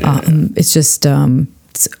yeah. It's just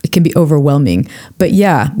it can be overwhelming. But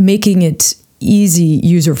yeah, making it easy,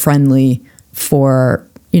 user friendly for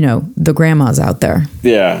the grandmas out there.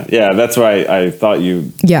 Yeah, that's why I thought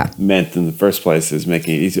you meant in the first place is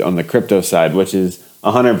making it easy on the crypto side, which is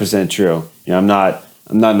 100% true. I'm not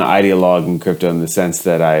an ideologue in crypto in the sense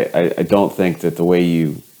that I don't think that the way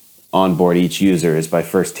you onboard each user is by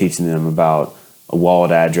first teaching them about a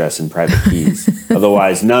wallet address and private keys.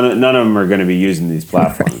 Otherwise, none of them are going to be using these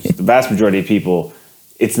platforms. Right. The vast majority of people,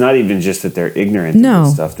 it's not even just that they're ignorant of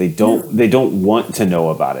this stuff. They don't want to know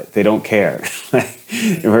about it. They don't care.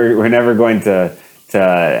 We're never going to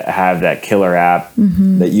have that killer app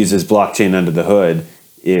that uses blockchain under the hood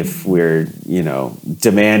if we're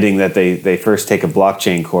demanding that they first take a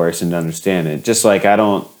blockchain course and understand it. Just like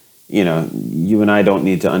you and I don't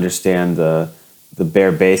need to understand the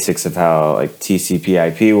bare basics of how like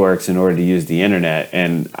TCP/IP works in order to use the internet,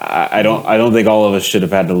 and I don't think all of us should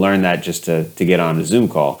have had to learn that just to get on a Zoom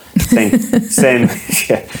call. Same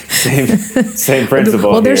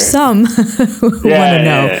principle. Well, there's some who want to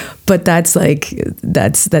know, but that's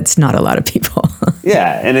not a lot of people.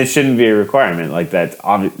 Yeah, and it shouldn't be a requirement like that.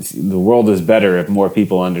 Obviously, the world is better if more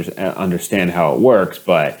people understand how it works,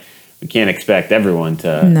 but we can't expect everyone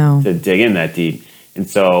to dig in that deep, and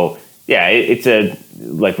so. Yeah, it's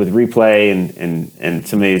like with Replay and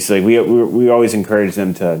some of these, like we always encourage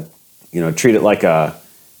them to, treat it like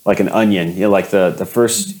an onion. Like the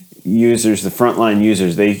first users, the frontline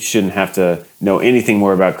users, they shouldn't have to know anything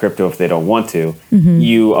more about crypto if they don't want to. Mm-hmm.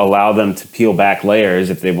 You allow them to peel back layers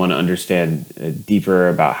if they want to understand deeper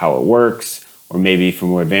about how it works, or maybe for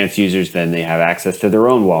more advanced users, then they have access to their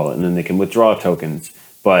own wallet and then they can withdraw tokens.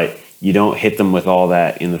 But you don't hit them with all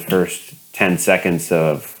that in the first 10 seconds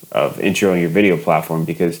of introing your video platform,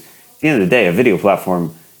 because at the end of the day, a video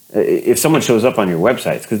platform, if someone shows up on your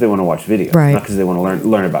website, it's because they want to watch video, right. Not because they want to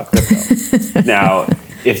learn about crypto. Now,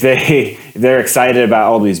 if they're excited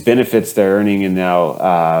about all these benefits they're earning, and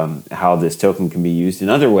now how this token can be used in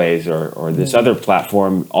other ways, or this other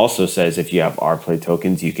platform also says if you have rPlay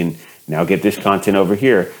tokens, you can now get this content over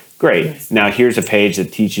here. Great. Yes. Now here's a page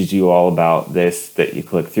that teaches you all about this, that you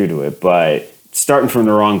click through to it, but starting from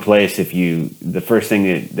the wrong place, the first thing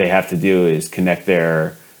that they have to do is connect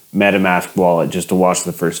their MetaMask wallet just to watch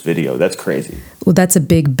the first video. That's crazy. Well, that's a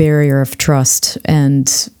big barrier of trust, and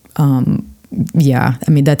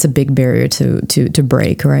that's a big barrier to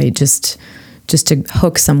break, right? Just to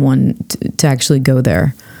hook someone to actually go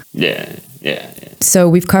there. Yeah. So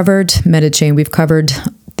we've covered MetaChain, we've covered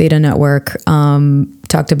Theta Network,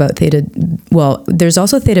 talked about Theta. Well, there's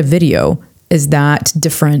also Theta Video. Is that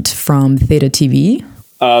different from Theta TV?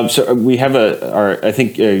 So we have our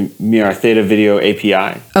Theta Video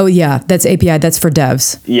API. Oh yeah, that's API. That's for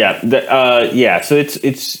devs. Yeah. So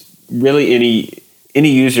it's really any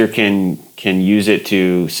user can use it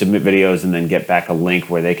to submit videos and then get back a link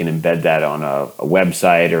where they can embed that on a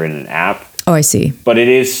website or in an app. Oh, I see. But it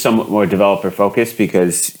is somewhat more developer focused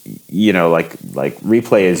because like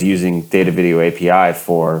Replay is using Theta Video API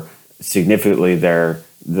for significantly the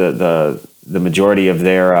majority of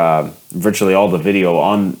their virtually all the video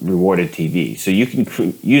on Rewarded TV. So you can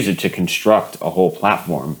use it to construct a whole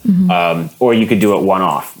platform, or you could do it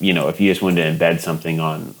one-off. If you just wanted to embed something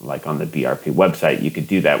on the BRP website, you could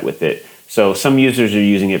do that with it. So some users are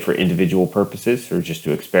using it for individual purposes or just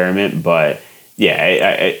to experiment, but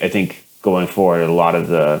I think going forward, a lot of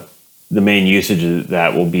the main usage of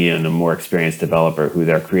that will be in a more experienced developer who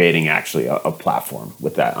they're creating actually a platform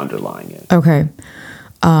with that underlying it. Okay.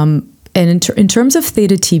 And in terms of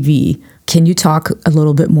Theta TV, can you talk a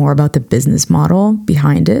little bit more about the business model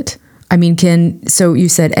behind it? I mean, so you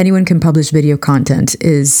said anyone can publish video content.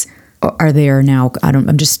 Are there now?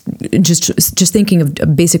 I'm just thinking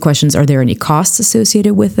of basic questions. Are there any costs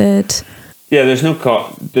associated with it? Yeah, there's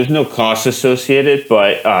no cost associated,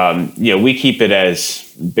 but we keep it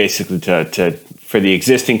as basically to for the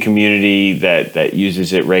existing community that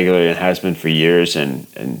uses it regularly and has been for years, and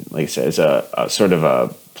like I said, as a sort of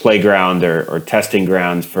a playground or testing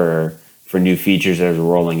grounds for new features that are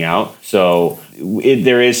rolling out. So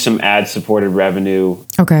there is some ad-supported revenue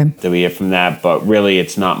that we get from that, but really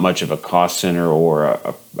it's not much of a cost center or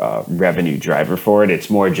a revenue driver for it. It's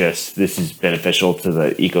more just this is beneficial to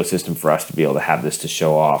the ecosystem for us to be able to have this to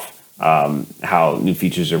show off how new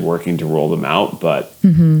features are working to roll them out. But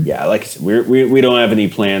yeah, like I said, we don't have any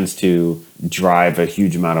plans to drive a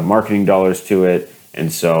huge amount of marketing dollars to it. And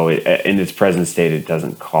so in its present state, it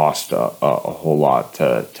doesn't cost a whole lot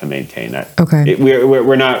to maintain it. Okay.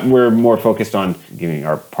 We're more focused on giving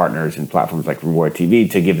our partners and platforms like Reward TV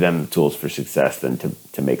to give them the tools for success than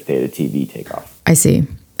to make Theta TV take off. I see.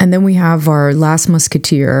 And then we have our last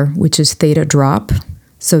musketeer, which is Theta Drop.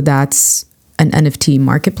 So that's an NFT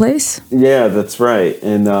marketplace. Yeah, that's right.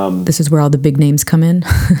 And this is where all the big names come in.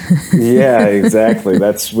 Yeah, exactly.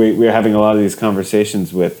 We're having a lot of these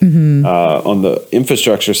conversations with on the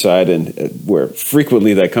infrastructure side, and where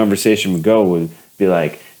frequently that conversation would be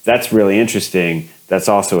like, that's really interesting. That's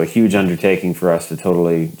also a huge undertaking for us to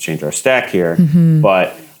totally change our stack here.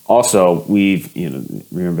 But also,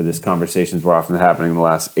 remember this conversations were often happening in the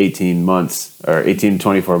last 18 months or 18 to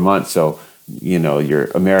 24 months. So, your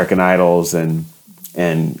American Idols and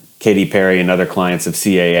Katy Perry and other clients of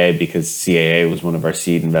CAA, because CAA was one of our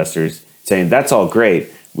seed investors, saying that's all great.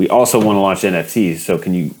 We also want to launch NFTs. So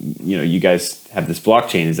can you guys have this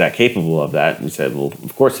blockchain? Is that capable of that? And we said, well,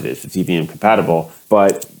 of course it is. It's EVM compatible,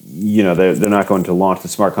 but they're not going to launch the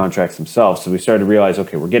smart contracts themselves. So we started to realize,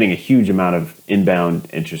 okay, we're getting a huge amount of inbound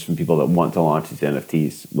interest from people that want to launch these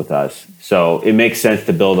NFTs with us. So it makes sense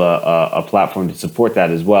to build a platform to support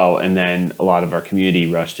that as well. And then a lot of our community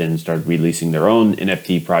rushed in and started releasing their own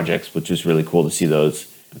NFT projects, which was really cool to see those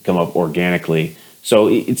come up organically. So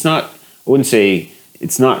it's not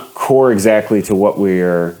core exactly to what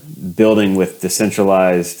we're building with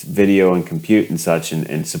decentralized video and compute and such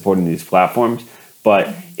and supporting these platforms.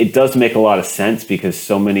 But it does make a lot of sense because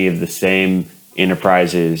so many of the same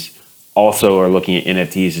enterprises also are looking at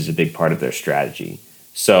NFTs as a big part of their strategy.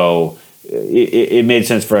 So it made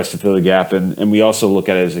sense for us to fill the gap. And we also look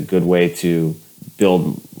at it as a good way to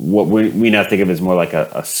build what we now think of as more like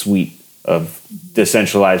a suite of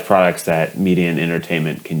decentralized products that media and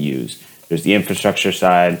entertainment can use. There's the infrastructure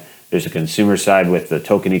side. There's the consumer side with the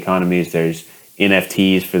token economies. There's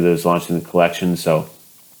NFTs for those launching the collection. So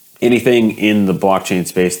anything in the blockchain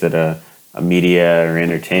space that a media or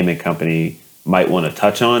entertainment company might want to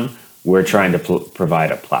touch on, we're trying to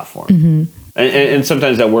provide a platform. And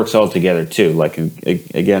sometimes that works all together too. Like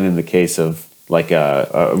again, in the case of like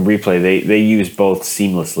a Replay, they use both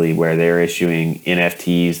seamlessly, where they're issuing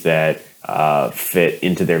NFTs that fit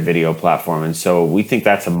into their video platform. And so we think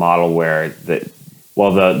that's a model where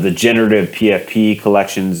while the generative PFP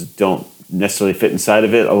collections don't necessarily fit inside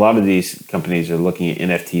of it, a lot of these companies are looking at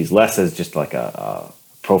NFTs less as just like a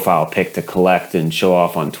profile pic to collect and show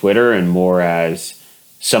off on Twitter, and more as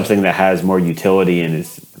something that has more utility and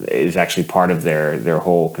is actually part of their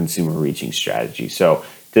whole consumer reaching strategy. So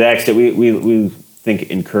to that extent, we think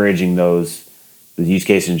encouraging those use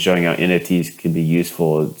cases and showing how NFTs can be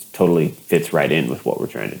useful, it totally fits right in with what we're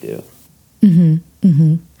trying to do.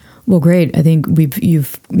 Well, great. I think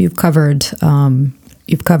you've covered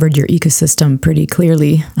your ecosystem pretty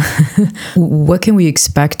clearly. What can we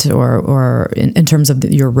expect, or in terms of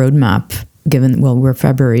your roadmap? Given we're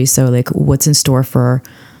February, so like what's in store for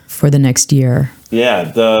the next year? Yeah,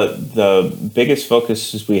 the biggest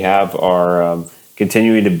focuses we have are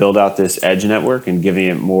continuing to build out this edge network and giving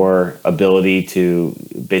it more ability to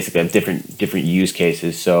basically have different use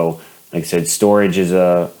cases. So, like I said, storage is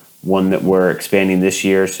one that we're expanding this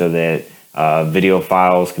year, so that video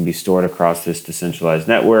files can be stored across this decentralized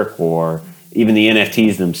network, or even the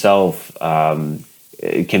NFTs themselves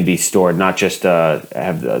can be stored, not just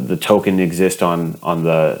have the token exist on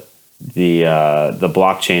the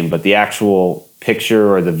blockchain, but the actual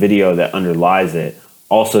picture or the video that underlies it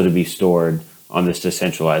also to be stored on this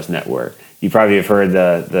decentralized network. You probably have heard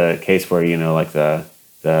the case where like the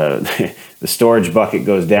the the storage bucket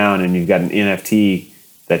goes down and you've got an NFT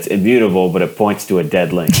that's immutable, but it points to a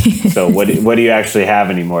dead link. So what do you actually have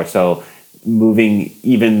anymore? So moving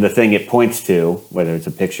even the thing it points to, whether it's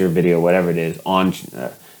a picture, video, whatever it is, on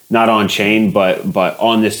not on chain, but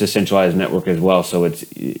on this decentralized network as well. So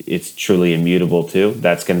it's truly immutable too.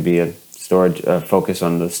 That's going to be a storage focus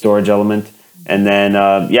on the storage element. And then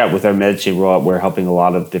with our MedChain rollout, we're helping a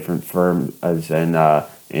lot of different firms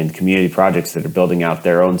and community projects that are building out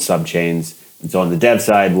their own subchains. And so on the dev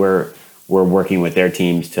side, we're working with their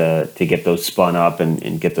teams to get those spun up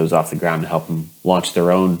and get those off the ground and help them launch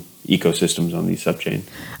their own ecosystems on these subchains.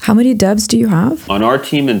 How many devs do you have? On our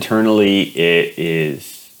team internally, it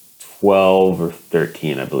is 12 or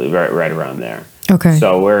 13, I believe, right around there. Okay.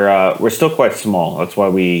 So we're still quite small. That's why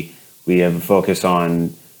we have a focus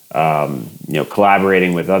on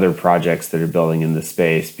collaborating with other projects that are building in the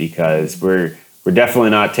space, because we're definitely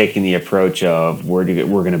not taking the approach of we're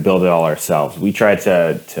going to build it all ourselves. We try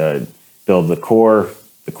to build the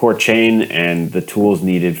core chain and the tools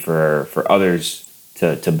needed for others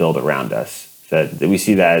to build around us. That we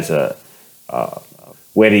see that as a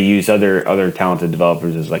way to use other talented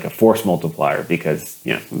developers as like a force multiplier, because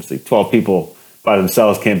obviously 12 people by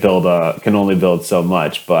themselves can only build so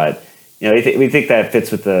much, but we think that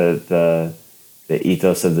fits with the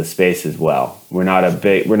ethos of the space as well. We're not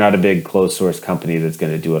a big closed source company that's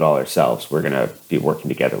going to do it all ourselves. We're going to be working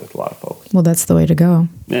together with a lot of folks. Well, that's the way to go.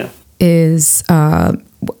 Yeah.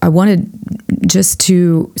 I wanted just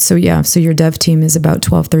to, so your dev team is about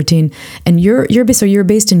 12, 13, and you're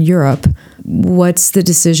based in Europe. What's the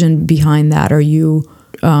decision behind that? Are you,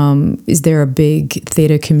 is there a big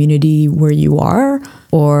Theta community where you are,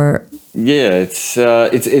 or? Yeah, it's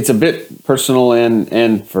a bit personal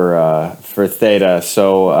and for Theta.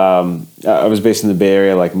 So I was based in the Bay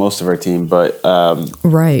Area like most of our team, but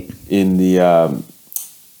right in the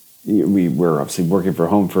we were obviously working from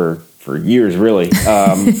home for years, really. In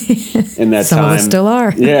that some time, of us still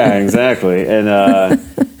are. Yeah, exactly, and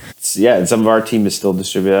and some of our team is still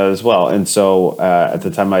distributed out as well. And so at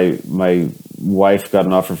the time, my wife got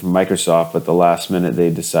an offer from Microsoft, but the last minute they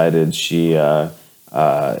decided she.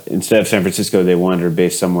 Instead of San Francisco, they wanted her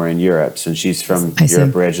based somewhere in Europe, since she's from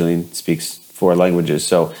Europe originally and speaks 4 languages.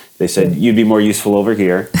 So they said, you'd be more useful over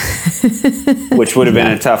here, which would have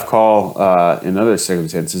been a tough call in other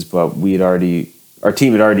circumstances, but our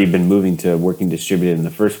team had already been moving to working distributed in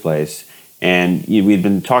the first place. And we'd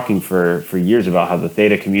been talking for years about how the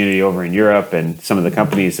Theta community over in Europe and some of the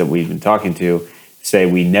companies that we've been talking to say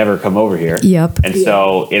we never come over here. Yep. And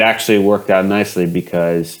so it actually worked out nicely,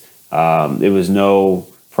 because it was no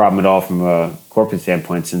problem at all from a corporate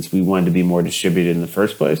standpoint, since we wanted to be more distributed in the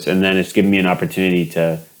first place. And then it's given me an opportunity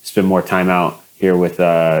to spend more time out here with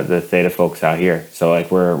the Theta folks out here. So like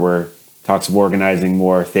we're talks of organizing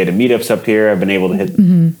more Theta meetups up here. I've been able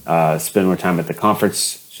to spend more time at the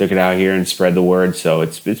conference, check it out here, and spread the word. So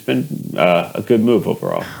it's been a good move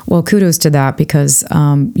overall. Well, kudos to that, because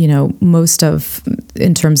most of,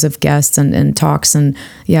 in terms of guests and talks, and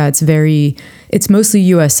it's mostly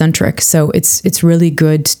US centric. So it's really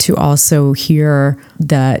good to also hear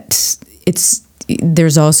that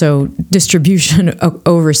there's also distribution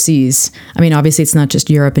overseas. I mean, obviously it's not just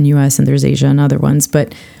Europe and US, and there's Asia and other ones,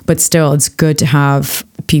 but still it's good to have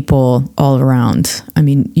people all around. I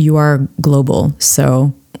mean, you are global,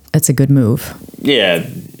 so that's a good move. Yeah,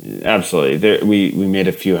 absolutely. We made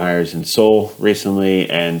a few hires in Seoul recently,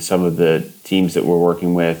 and some of the teams that we're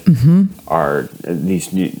working with are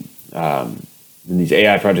these new these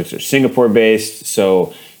AI projects are Singapore based.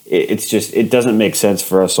 So it doesn't make sense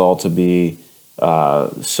for us all to be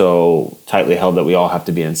so tightly held that we all have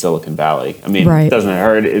to be in Silicon Valley. I mean, It doesn't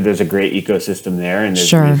hurt. There's a great ecosystem there, and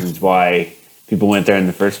there's reasons why people went there in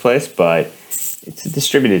the first place, but it's a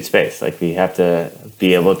distributed space. Like, we have to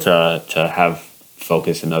be able to have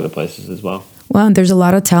focus in other places as well. Well, and there's a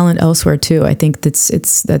lot of talent elsewhere too. I think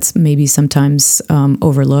that's maybe sometimes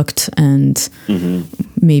overlooked, and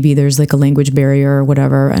maybe there's like a language barrier or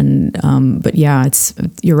whatever. And but yeah,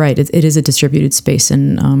 you're right. It is a distributed space,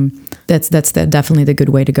 and that's definitely the good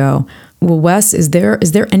way to go. Well, Wes, is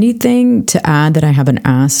there anything to add that I haven't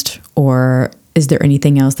asked, or is there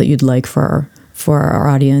anything else that you'd like for our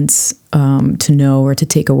audience to know or to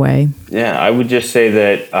take away? Yeah, I would just say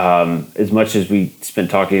that as much as we spent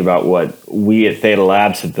talking about what we at Theta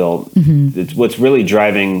Labs have built, it's what's really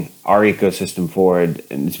driving our ecosystem forward,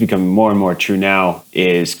 and it's becoming more and more true now,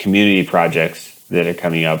 is community projects that are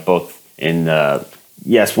coming up, both in,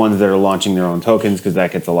 ones that are launching their own tokens, because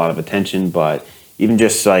that gets a lot of attention, but even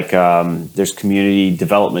just like there's community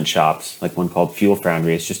development shops, like one called Fuel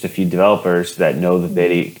Foundry. It's just a few developers that know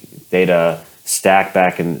the Theta stack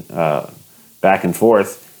back and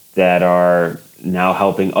forth that are now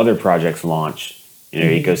helping other projects launch in our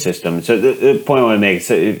ecosystem. So the point I want to make is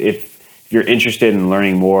if you're interested in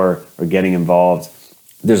learning more or getting involved,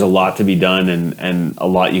 there's a lot to be done and a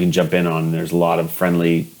lot you can jump in on. There's a lot of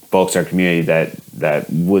friendly folks in our community that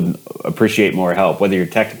would appreciate more help, whether you're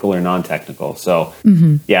technical or non-technical. So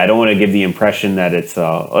I don't want to give the impression that it's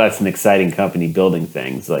that's an exciting company building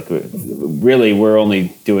things. Like really, we're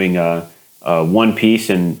only doing one piece,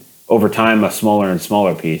 and over time a smaller and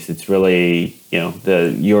smaller piece. It's really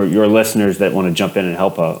your listeners that want to jump in and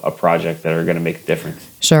help a project that are going to make a difference.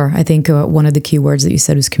 Sure, I think one of the key words that you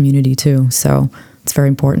said was community too. So it's very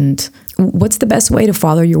important. What's the best way to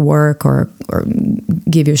follow your work or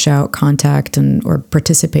give you a shout, contact, or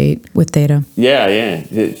participate with Theta? Yeah.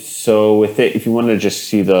 So with it, if you want to just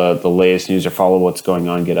see the latest news or follow what's going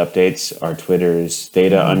on, get updates, our Twitter is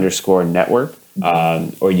Theta_network.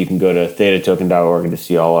 Or you can go to thetatoken.org and to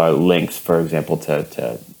see all our links, for example,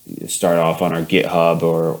 to start off on our GitHub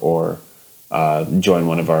or join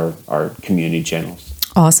one of our community channels.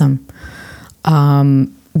 Awesome.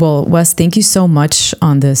 Well, Wes, thank you so much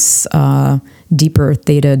on this deeper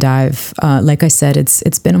Theta dive. Like I said,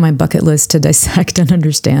 it's been on my bucket list to dissect and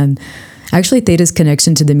understand actually Theta's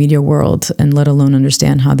connection to the media world, and let alone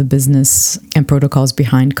understand how the business and protocols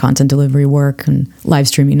behind content delivery work and live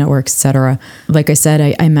streaming networks, etc. Like I said,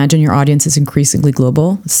 I imagine your audience is increasingly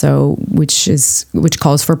global, so which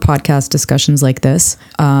calls for podcast discussions like this.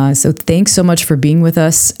 So thanks so much for being with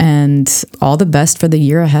us, and all the best for the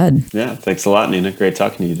year ahead. Yeah, thanks a lot, Nina. Great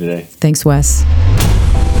talking to you today. Thanks, Wes.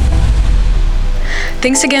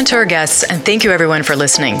 Thanks again to our guests, and thank you everyone for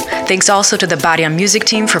listening. Thanks also to the Bariam Music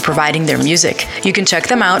team for providing their music. You can check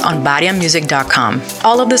them out on bariammusic.com.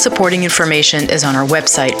 All of the supporting information is on our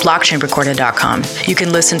website, blockchainrecorded.com. You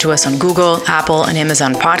can listen to us on Google, Apple, and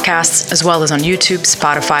Amazon podcasts, as well as on YouTube,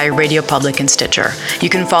 Spotify, Radio Public, and Stitcher. You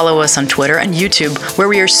can follow us on Twitter and YouTube, where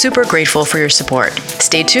we are super grateful for your support.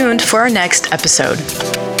 Stay tuned for our next episode.